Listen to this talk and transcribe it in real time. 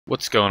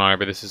What's going on,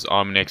 everybody? This is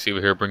Omnix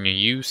over here bringing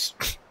you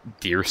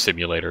Deer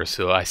Simulator.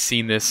 So I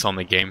seen this on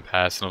the Game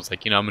Pass and I was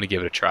like, I'm going to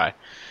give it a try.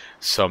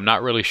 So I'm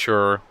not really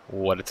sure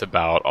what it's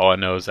about. All I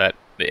know is that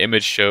the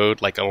image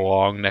showed like a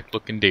long neck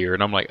looking deer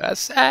and I'm like,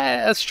 let's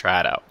try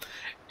it out.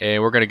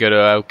 And we're going to go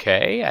to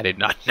okay. I did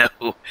not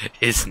know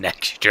his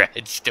neck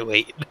stretched.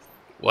 Wait,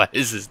 what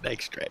is his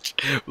neck stretch?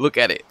 Look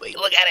at it. Wait,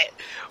 look at it.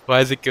 Why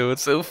is it going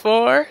so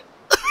far?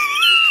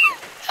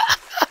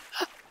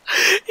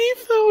 He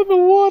fell in the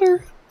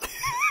water.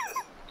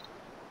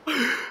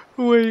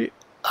 Wait.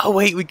 Oh,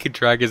 wait, we can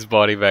drag his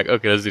body back.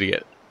 Okay, let's do it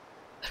again.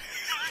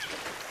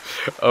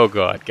 Oh,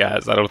 God,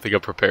 guys, I don't think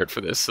I'm prepared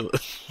for this. So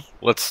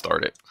let's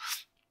start it.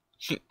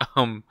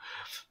 I'm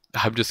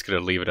just going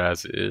to leave it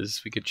as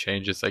is. We could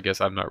change this, I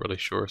guess. I'm not really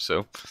sure,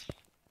 so.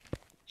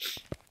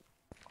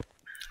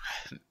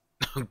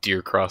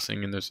 Deer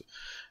crossing, and there's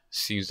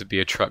seems to be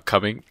a truck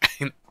coming.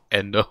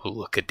 And oh,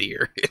 look, a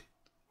deer.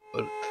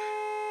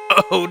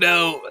 Oh,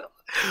 no.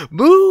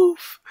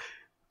 Move.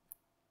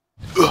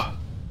 Ugh.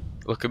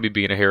 Look at me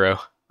being a hero.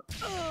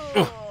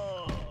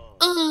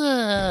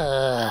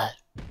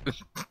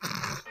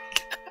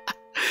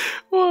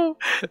 Whoa,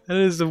 that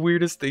is the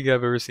weirdest thing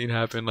I've ever seen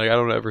happen. Like, I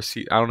don't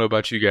know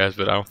about you guys,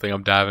 but I don't think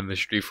I'm diving in the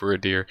street for a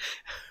deer.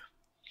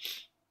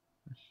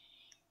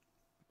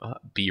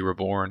 Be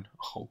reborn.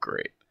 Oh,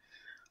 great.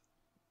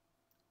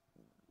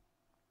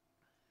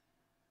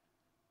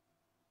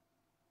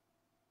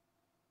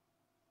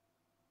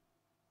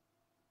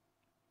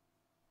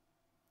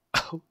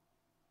 Oh,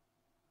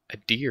 a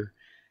deer.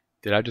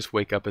 Did I just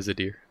wake up as a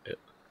deer?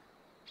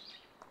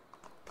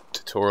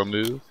 Tutorial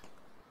move.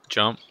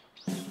 Jump.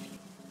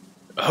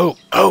 Oh,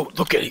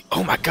 look at it.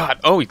 Oh my god.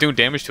 Oh, he's doing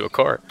damage to a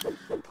car.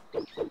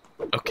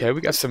 Okay,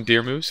 we got some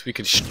deer moves. We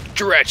can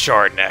stretch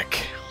our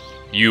neck.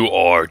 You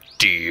are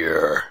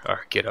deer.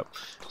 Alright, get up.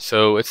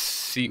 So let's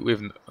see. We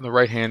have on the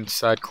right hand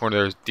side corner,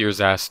 there's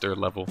disaster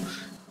level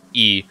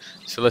E.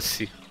 So let's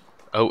see.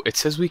 Oh, it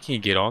says we can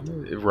get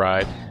on the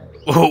ride.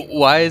 Oh,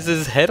 why is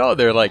his head on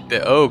there like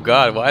that? Oh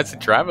god, why is it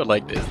driving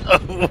like this?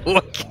 Oh, I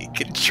can't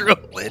control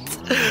it.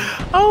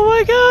 Oh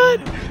my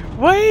god!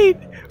 Wait!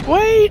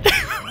 Wait!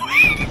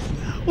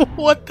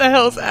 What the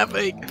hell's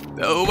happening?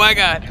 Oh my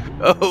god!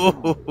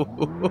 Oh!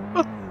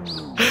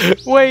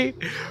 Wait!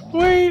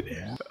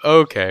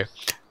 Okay,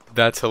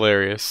 that's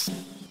hilarious.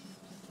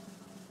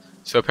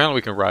 So apparently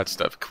we can ride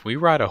stuff. Can we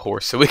ride a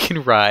horse so we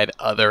can ride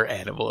other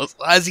animals?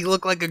 Why does he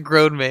look like a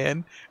grown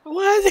man?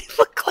 Why does he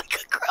look like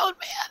a grown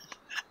man?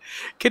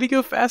 Can he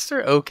go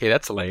faster? Okay,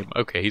 that's lame.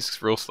 Okay,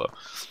 he's real slow.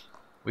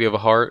 We have a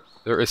heart.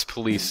 There is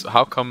police.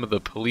 How come the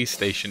police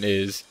station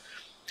is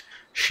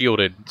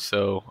shielded?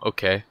 So,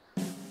 okay.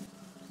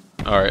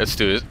 Alright, let's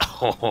do this.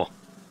 Oh.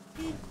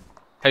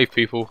 Hey,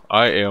 people.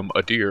 I am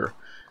a deer.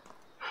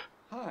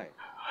 Hi.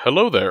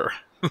 Hello there.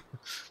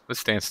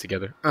 Let's dance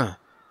together.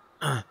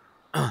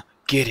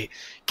 Get it.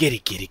 Get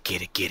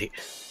it.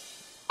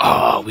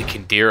 Oh, we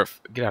can deer.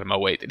 Get out of my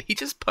way. Did he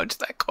just punch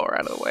that car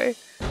out of the way?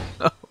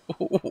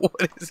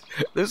 What is?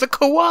 There's a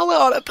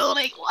koala on a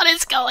building. What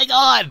is going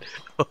on?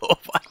 Oh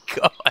my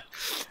god!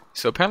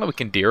 So apparently we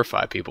can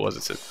deerify people, as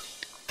it says.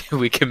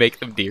 We can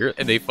make them deer,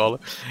 and they follow,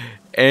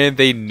 and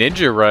they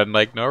ninja run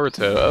like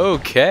Naruto.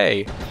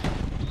 Okay,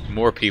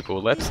 more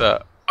people. Let's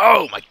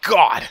Oh my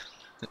god!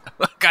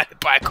 I got hit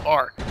by a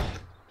car.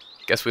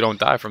 Guess we don't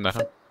die from that,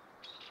 huh?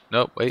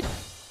 Nope. Wait.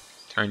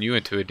 Turn you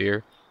into a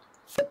deer.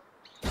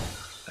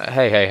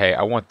 Hey!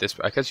 I want this.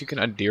 I guess you can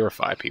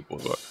undeerify people.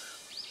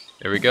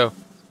 There we go.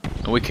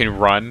 And we can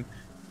run.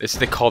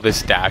 They call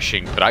this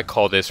dashing, but I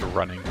call this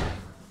running.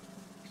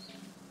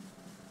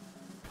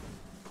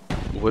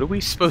 What are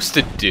we supposed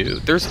to do?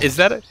 Is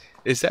that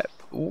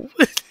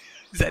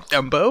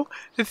Dumbo?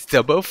 Is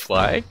Dumbo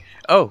flying?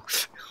 Oh.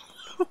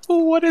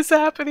 What is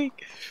happening?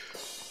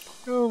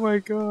 Oh my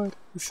god.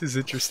 This is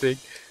interesting.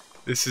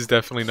 This is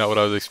definitely not what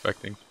I was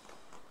expecting.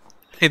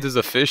 Hey, there's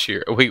a fish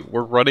here. Wait,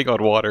 we're running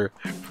on water.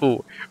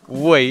 Oh,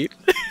 wait.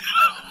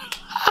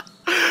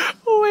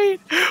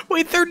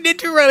 Wait, they're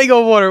ninja running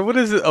on water. What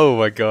is it? Oh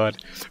my god.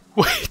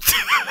 Wait.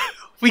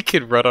 We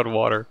can run on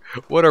water.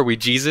 What are we,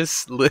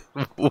 Jesus? Were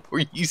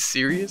you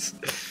serious?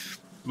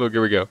 Look,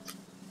 here we go.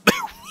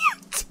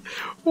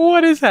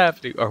 What is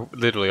happening?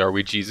 Literally, are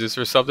we Jesus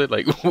or something?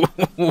 Like,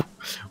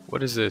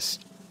 what is this?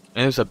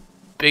 And there's a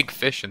big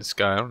fish in the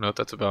sky. I don't know what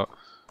that's about.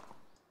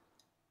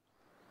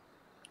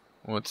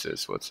 What's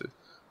this?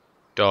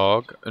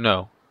 Dog?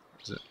 No.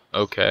 Is it?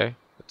 Okay.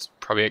 It's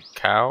probably a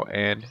cow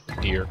and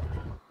deer.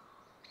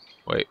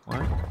 Wait,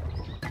 what?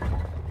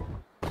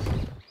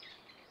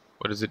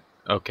 What is it?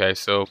 Okay,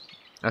 so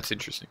that's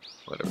interesting.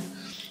 Whatever.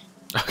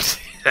 Let's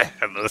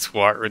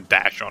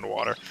dash on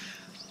water.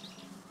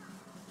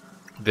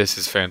 This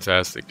is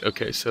fantastic.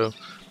 Okay, so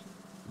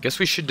I guess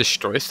we should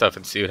destroy stuff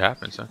and see what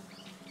happens, huh?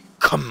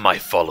 Come, my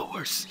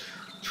followers.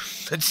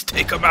 Let's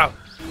take them out.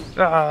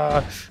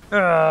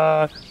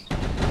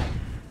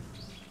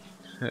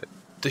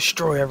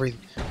 Destroy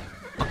everything.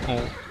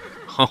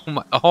 Oh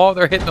my! Oh,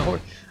 they're hitting the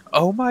horse.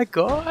 Oh my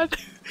god!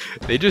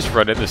 They just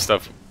run into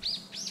stuff.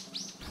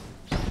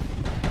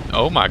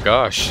 Oh my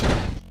gosh.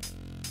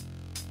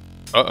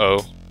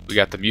 Uh-oh. We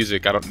got the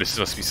music. This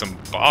must be some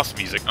boss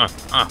music. I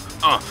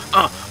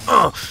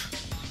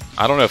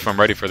don't know if I'm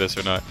ready for this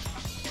or not.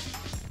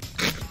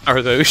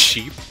 Are those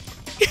sheep?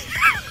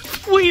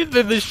 Wait,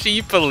 they're the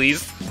sheep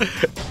police.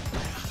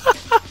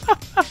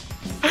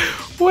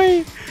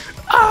 Wait.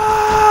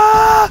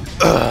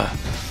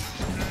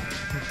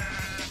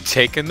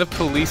 Taking the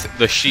police,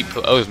 the sheep.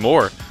 Oh, there's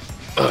more.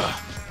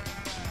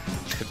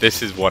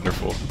 This is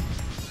wonderful.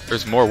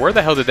 There's more. Where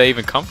the hell did they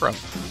even come from?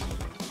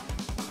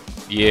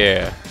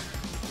 Yeah.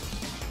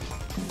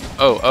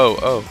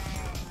 Oh.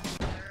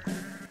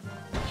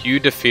 You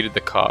defeated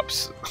the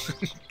cops.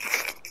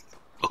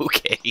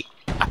 Okay.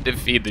 I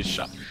defeated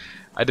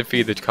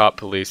the cop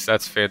police.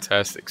 That's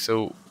fantastic.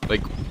 So,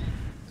 like,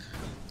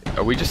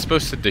 are we just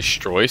supposed to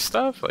destroy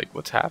stuff? Like,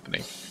 what's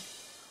happening?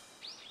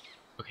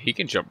 Okay, he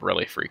can jump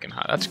really freaking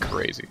high. That's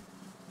crazy.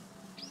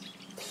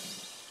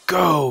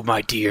 Go,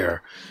 my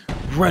dear.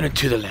 Run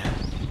into the land.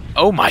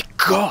 Oh my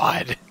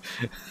god.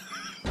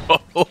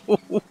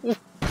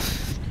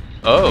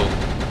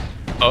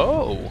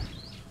 Oh.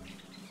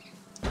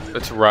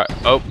 Let's ride.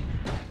 Oh.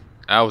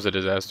 That was a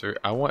disaster.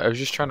 I was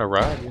just trying to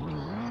ride.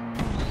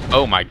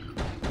 Oh my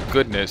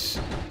goodness.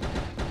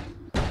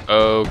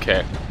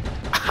 Okay.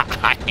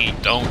 I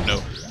don't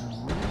know.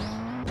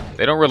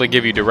 They don't really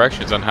give you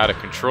directions on how to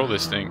control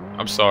this thing.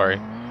 I'm sorry.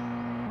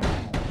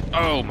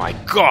 Oh my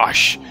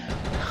gosh.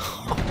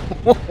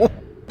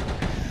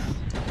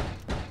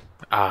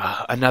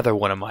 Another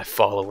one of my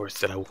followers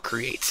that I will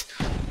create.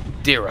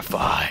 DEEEER.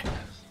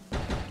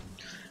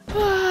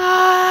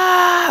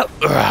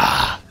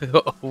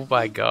 Oh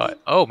my god.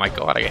 Oh my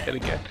god, I got hit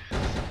again.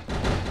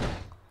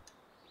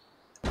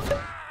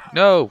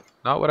 No,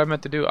 not what I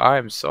meant to do. I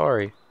am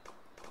sorry.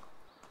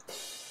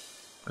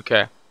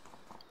 Okay.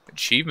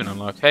 Achievement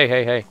unlocked.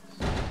 Hey.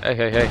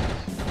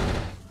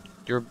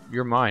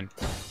 You're mine.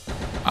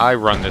 I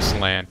run this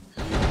land.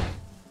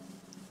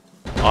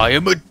 I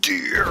am a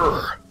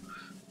deer.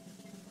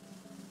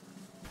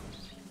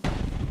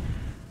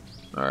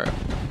 Alright.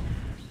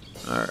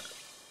 I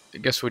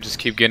guess we'll just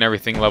keep getting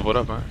everything leveled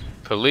up, huh?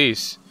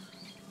 Police?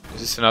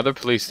 Is this another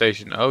police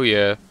station? Oh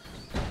yeah.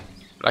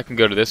 But I can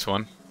go to this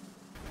one.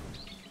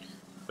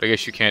 But I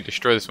guess you can't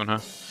destroy this one, huh?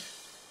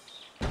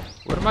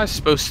 What am I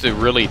supposed to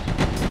really...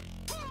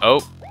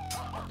 Oh,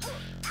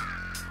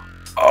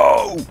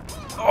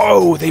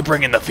 they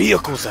bringing the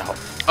vehicles out.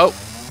 Oh.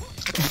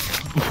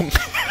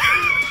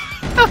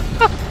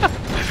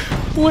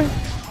 Wait,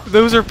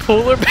 those are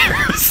polar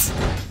bears.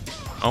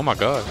 Oh my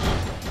god.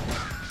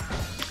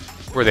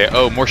 Where are they?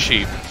 Oh, more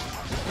sheep.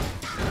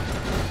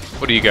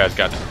 What do you guys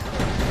got?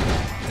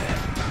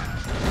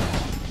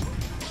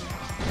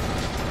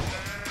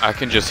 I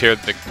can just hear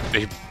the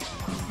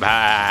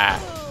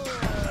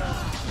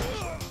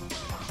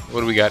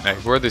What do we got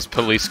next? Where are these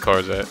police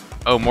cars at?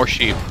 Oh, more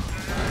sheep.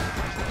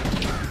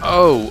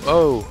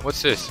 Oh,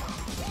 what's this?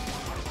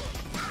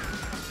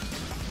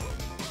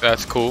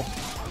 That's cool.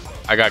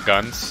 I got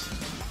guns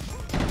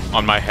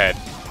on my head.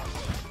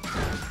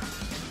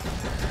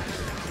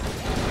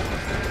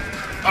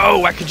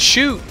 Oh, I can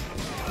shoot.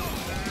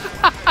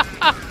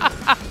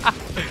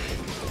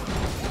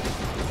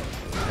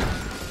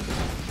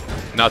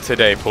 Not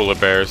today, polar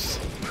bears.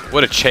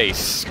 What a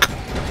chase.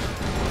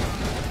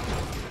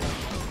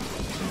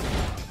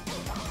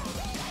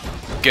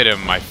 Get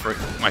him, my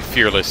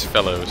fearless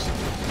fellows.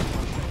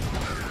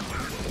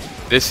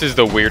 This is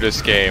the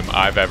weirdest game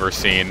I've ever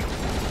seen.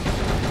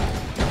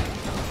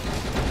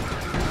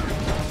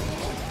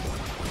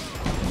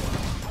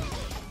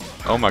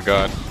 Oh my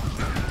god.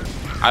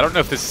 I don't know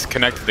if this is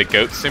connected to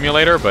Goat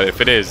Simulator, but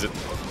if it is,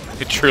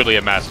 it's truly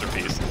a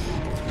masterpiece.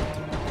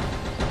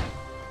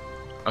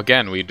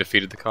 Again, we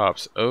defeated the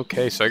cops.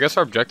 Okay, so I guess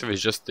our objective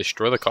is just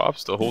destroy the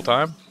cops the whole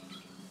time?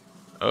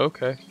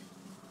 Okay.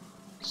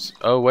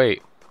 Oh,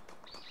 wait.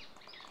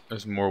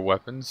 There's more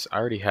weapons. I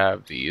already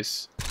have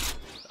these.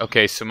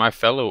 Okay, so my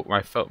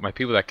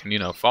people that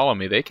can, follow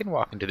me, they can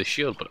walk into the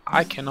shield, but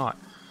I cannot.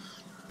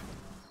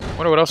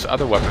 Wonder what else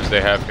other weapons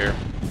they have here.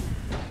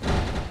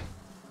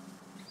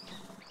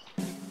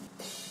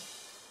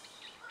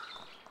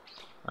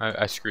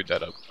 I screwed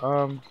that up.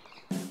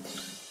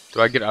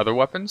 Do I get other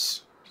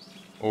weapons?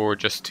 Or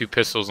just 2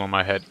 pistols on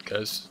my head?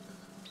 Because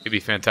it'd be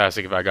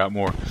fantastic if I got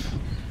more.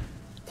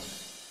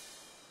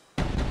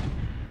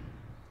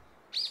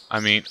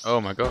 I mean,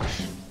 oh my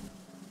gosh.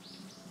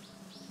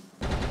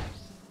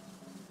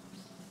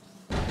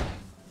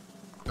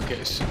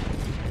 Okay, so...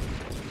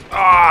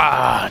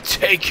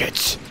 take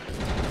it!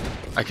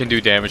 I can do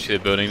damage to the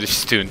building,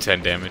 just doing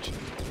 10 damage.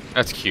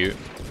 That's cute.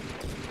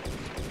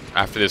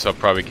 After this, I'll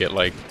probably get,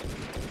 like,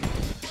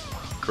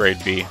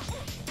 grade B.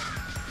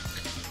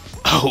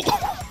 Oh!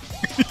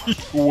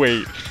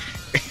 Wait.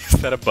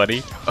 Is that a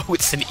bunny? Oh,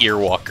 it's an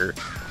earwalker.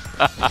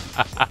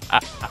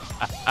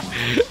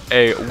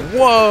 Hey,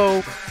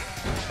 whoa!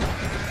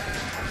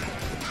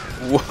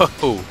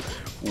 Whoa!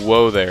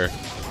 Whoa there.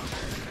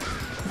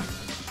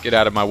 Get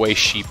out of my way,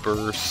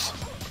 sheepers.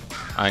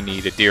 I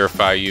need to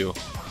deerify you.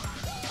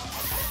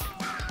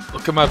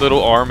 Look at my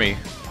little army.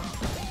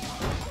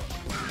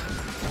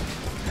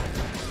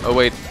 Oh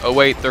wait,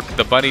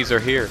 the bunnies are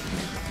here.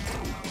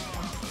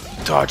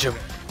 Dodge him.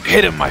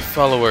 Hit him, my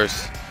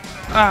followers.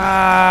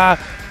 Ah!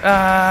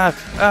 Ah!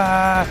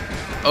 Ah!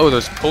 Oh,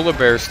 there's polar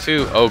bears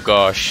too. Oh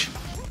gosh.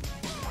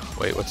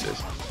 Wait, what's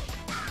this?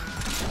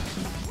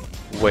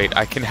 Wait,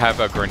 I can have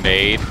a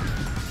grenade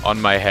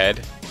on my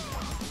head.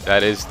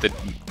 That is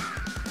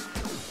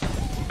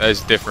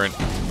different.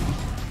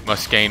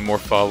 Must gain more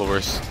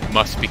followers.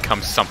 Must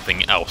become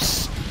something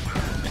else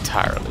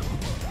entirely.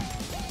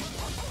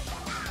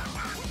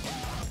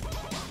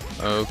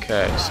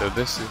 Okay, so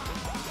this is...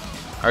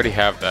 I already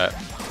have that.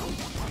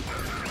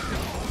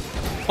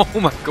 Oh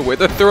my god, wait,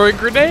 they're throwing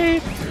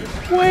grenade!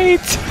 Wait!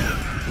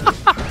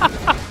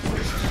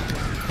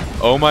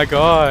 Oh my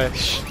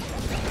gosh.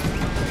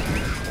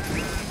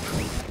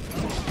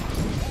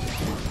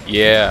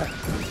 Yeah.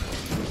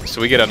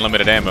 So we get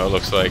unlimited ammo, it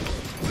looks like.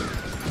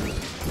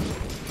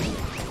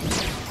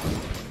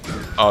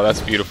 Oh,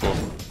 that's beautiful.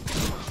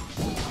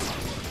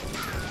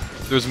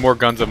 There's more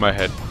guns on my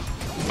head.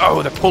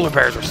 Oh, the polar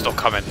bears are still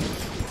coming.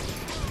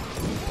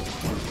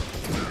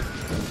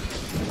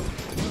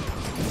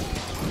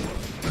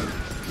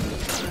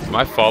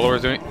 My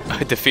followers doing...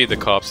 I defeat the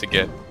cops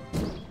again.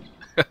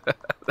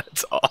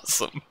 That's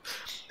awesome.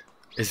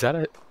 Is that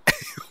a...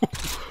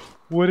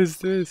 What is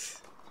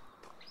this?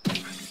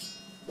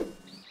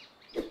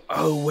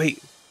 Oh,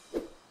 wait.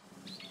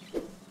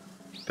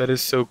 That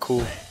is so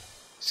cool.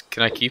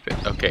 Can I keep it?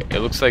 Okay, it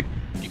looks like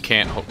you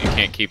can't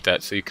keep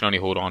that, so you can only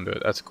hold on to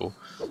it. That's cool.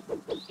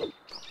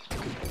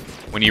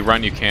 When you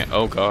run, you can't...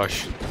 Oh,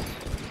 gosh.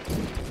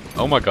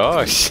 Oh, my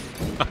gosh.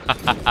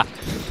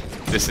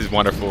 This is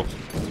wonderful.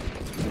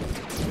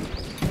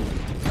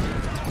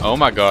 Oh,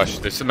 my gosh.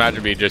 Just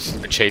imagine being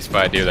just chased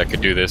by a deer that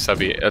could do this.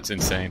 That's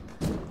insane.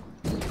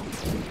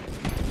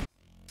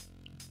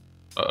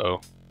 Uh-oh.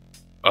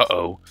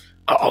 Uh-oh.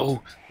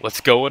 Uh-oh.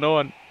 What's going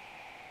on?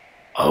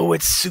 Oh,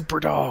 it's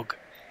Super Dog.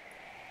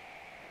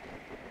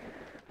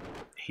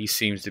 He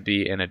seems to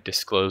be in a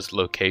disclosed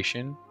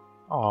location.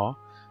 Aw.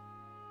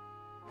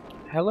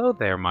 Hello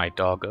there, my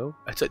doggo.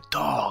 It's a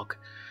dog.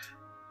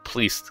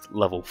 Police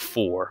level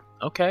 4.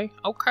 Okay,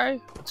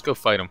 okay. Let's go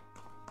fight him.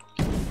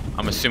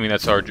 I'm assuming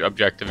that's our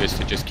objective, is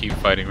to just keep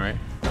fighting, right?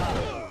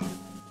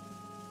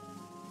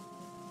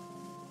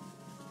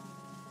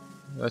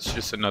 That's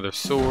just another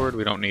sword.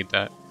 We don't need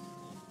that.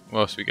 What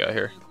else we got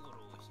here?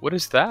 What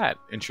is that?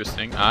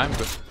 Interesting. I'm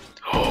good.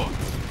 Oh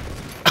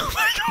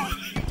my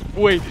god.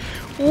 Wait.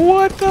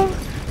 What the?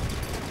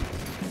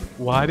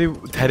 Why do...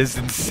 That is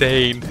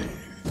insane.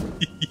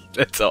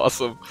 That's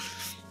awesome.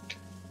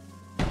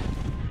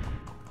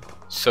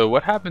 So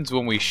what happens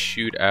when we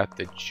shoot at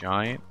the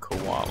giant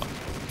koala?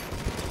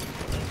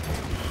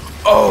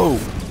 Oh!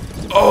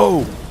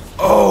 Oh!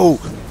 Oh!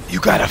 You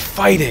gotta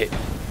fight it!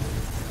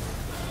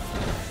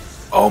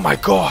 Oh my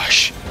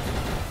gosh!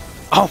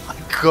 Oh my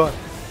god!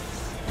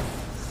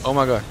 Oh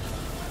my god!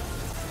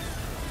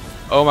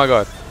 Oh my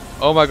god!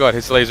 Oh my god,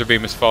 his laser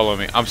beam is following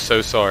me. I'm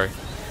so sorry.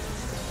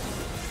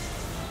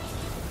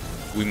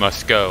 We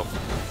must go.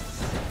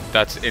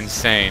 That's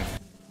insane.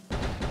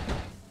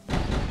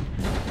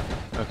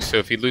 Okay, so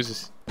if he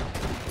loses...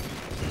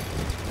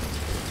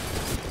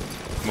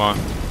 Come on.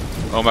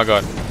 Oh my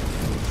god.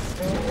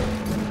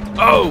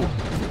 Oh!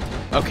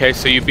 Okay,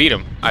 so you beat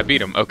him. I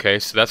beat him. Okay,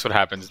 so that's what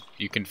happens.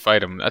 You can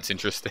fight him. That's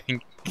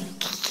interesting.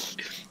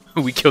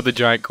 We killed the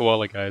giant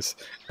koala, guys.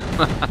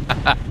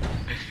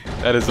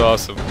 That is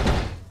awesome.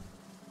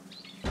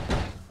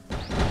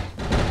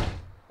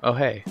 Oh,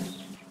 hey.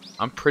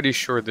 I'm pretty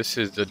sure this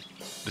is the...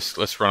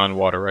 let's run on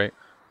water, right?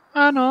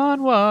 Run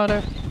on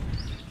water.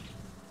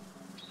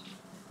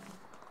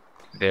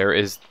 There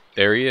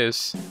he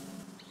is.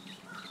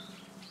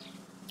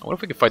 I wonder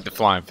if we can fight the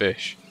flying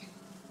fish.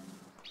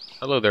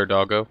 Hello there,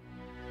 doggo.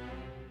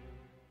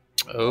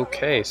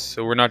 Okay,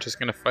 so we're not just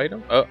gonna fight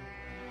him? Oh.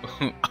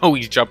 Oh,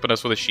 he's jumping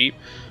us with a sheep.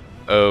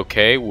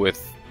 Okay,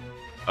 with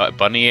a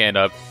bunny and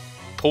a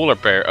polar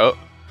bear. Oh.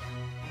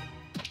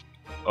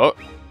 Oh.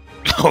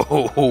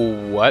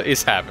 Oh, what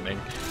is happening?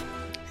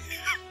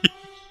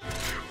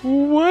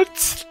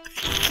 What?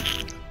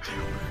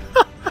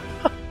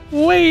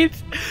 Wait.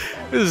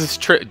 This is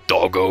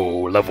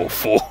doggo level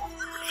 4.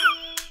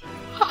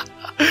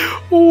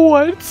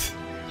 What?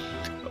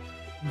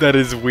 That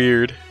is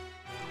weird.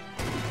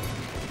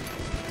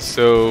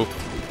 So...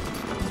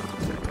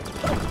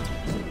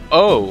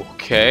 Oh,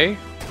 okay.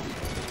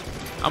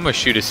 I'm gonna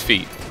shoot his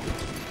feet.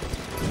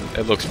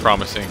 It looks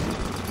promising.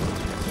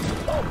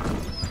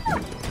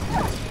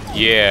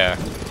 Yeah.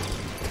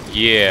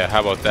 Yeah, how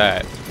about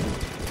that?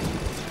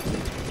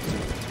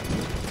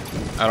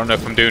 I don't know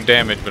if I'm doing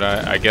damage, but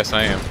I guess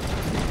I am.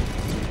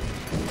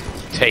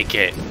 Take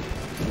it.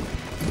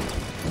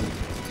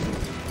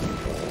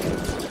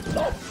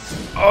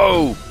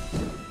 Oh!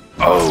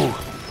 Oh!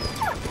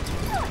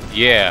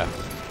 Yeah.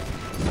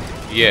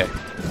 Yeah.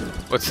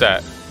 What's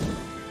that?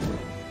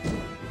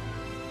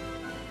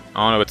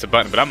 I don't know, it's a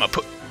button, but I'm gonna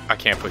put... I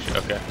can't push it,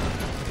 okay.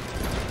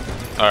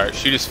 Alright,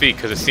 shoot his feet,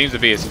 because it seems to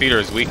be his feet are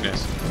his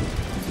weakness.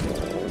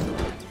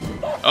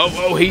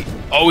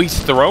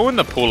 He's throwing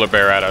the polar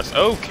bear at us.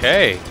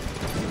 Okay.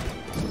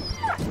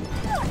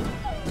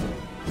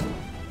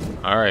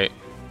 All right.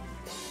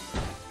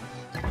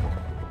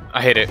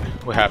 I hit it.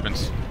 What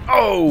happens?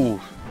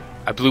 Oh!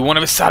 I blew one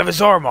of his side of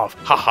his arm off.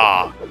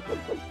 Haha.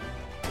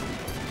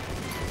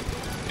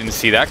 Didn't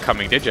see that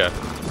coming, did ya?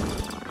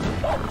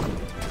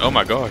 Oh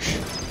my gosh.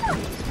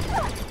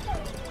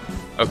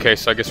 Okay,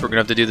 so I guess we're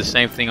gonna have to do the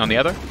same thing on the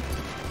other.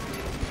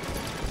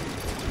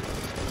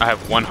 I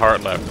have 1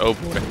 heart left. Oh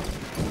boy.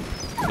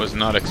 Was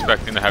not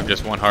expecting to have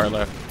just 1 heart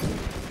left.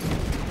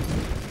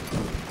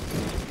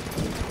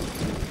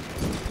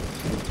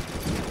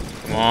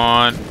 Come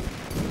on.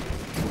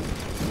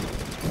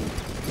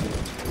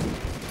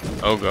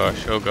 Oh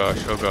gosh, oh gosh,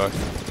 oh gosh.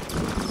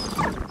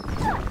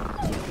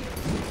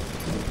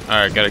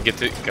 Alright, gotta get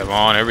to... Come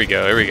on, here we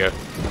go, here we go.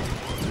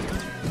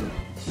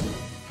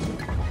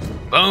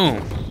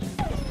 Boom!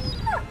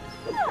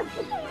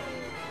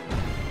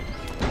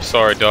 I'm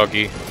sorry,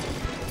 doggy.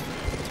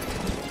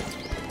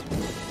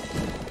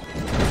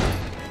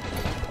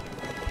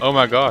 Oh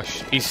my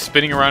gosh, he's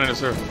spinning around in a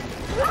circle.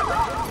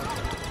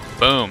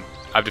 Boom!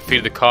 I've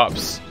defeated the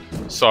cops.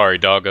 Sorry,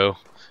 doggo.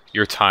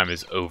 Your time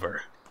is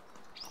over.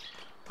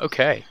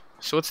 Okay,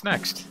 so what's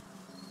next?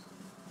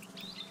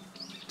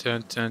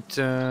 Dun, dun,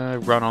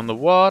 dun, run on the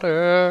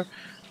water.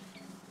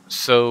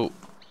 So,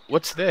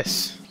 what's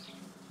this?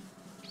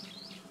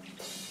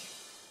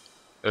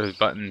 Those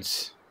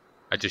buttons.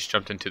 I just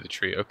jumped into the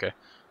tree. Okay.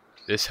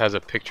 This has a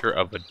picture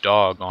of a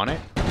dog on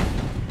it.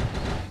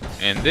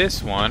 And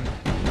this one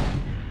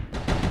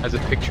has a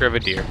picture of a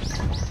deer.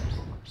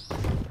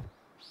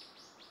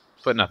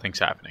 But nothing's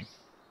happening.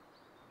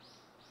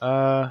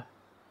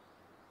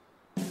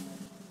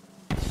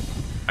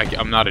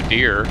 I'm not a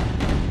deer.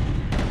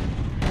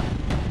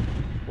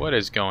 What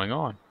is going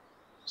on?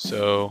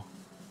 So,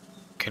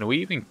 can we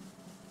even...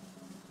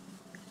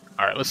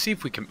 Alright, let's see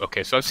if we can...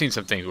 Okay, so I've seen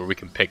some things where we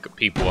can pick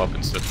people up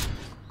and stuff.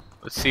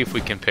 Let's see if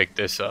we can pick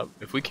this up.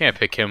 If we can't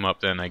pick him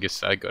up, then I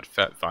guess I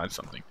gotta find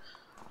something.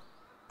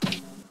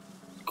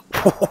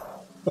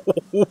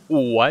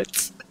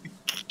 What?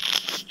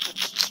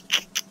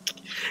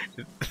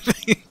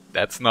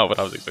 That's not what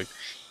I was expecting.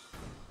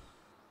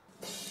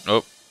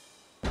 Oh.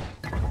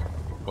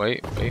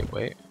 Wait.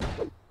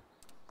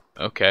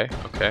 Okay.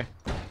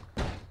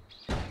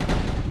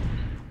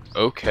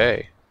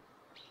 Okay.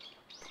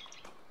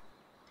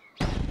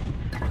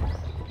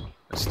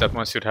 Let's step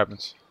on, see what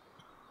happens.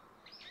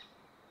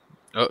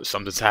 Oh,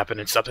 something's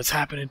happening.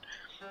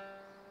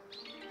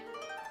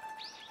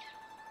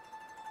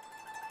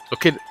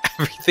 Look at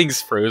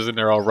everything's frozen.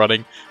 They're all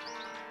running.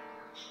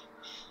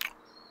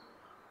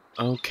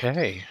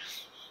 Okay.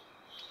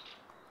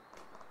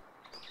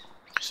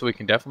 So we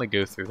can definitely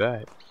go through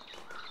that.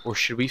 Or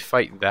should we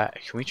fight that?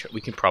 Can we try? We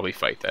can probably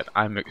fight that,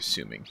 I'm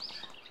assuming.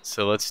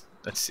 So let's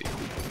see.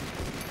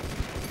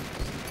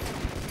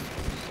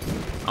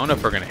 I don't know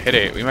if we're gonna hit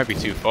it. We might be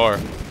too far.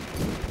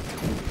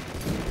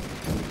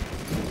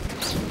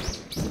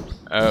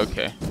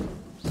 Okay.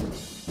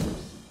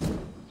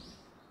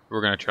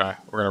 We're gonna try.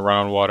 We're gonna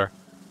run on water.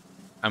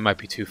 I might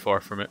be too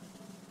far from it.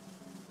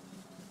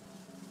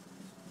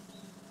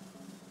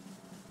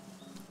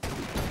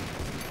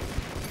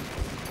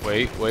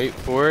 Wait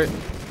for it.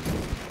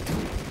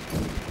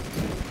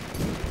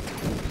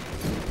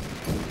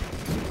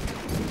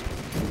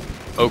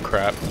 Oh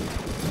crap.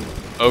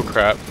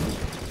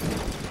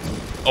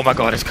 Oh my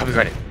god, it's coming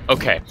right in.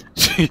 Okay.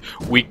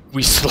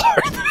 we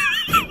slaughtered.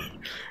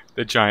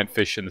 The giant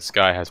fish in the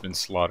sky has been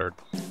slaughtered.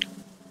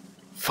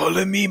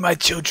 Follow me, my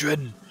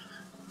children,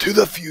 to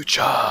the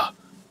future.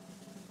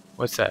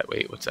 What's that?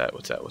 Wait, what's that?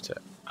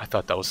 I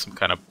thought that was some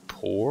kind of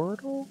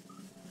portal?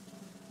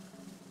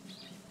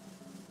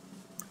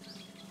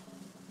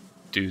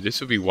 Dude, this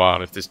would be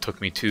wild if this took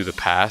me to the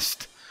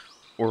past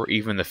or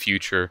even the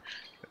future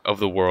of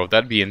the world.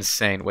 That'd be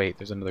insane. Wait,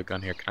 there's another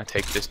gun here. Can I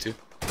take this too?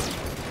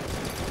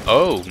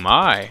 Oh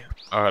my.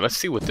 Alright, let's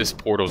see what this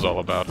portal's all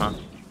about, huh?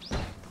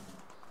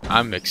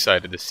 I'm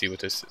excited to see what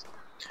this is.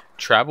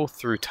 Travel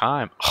through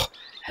time. Oh,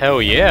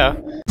 hell yeah.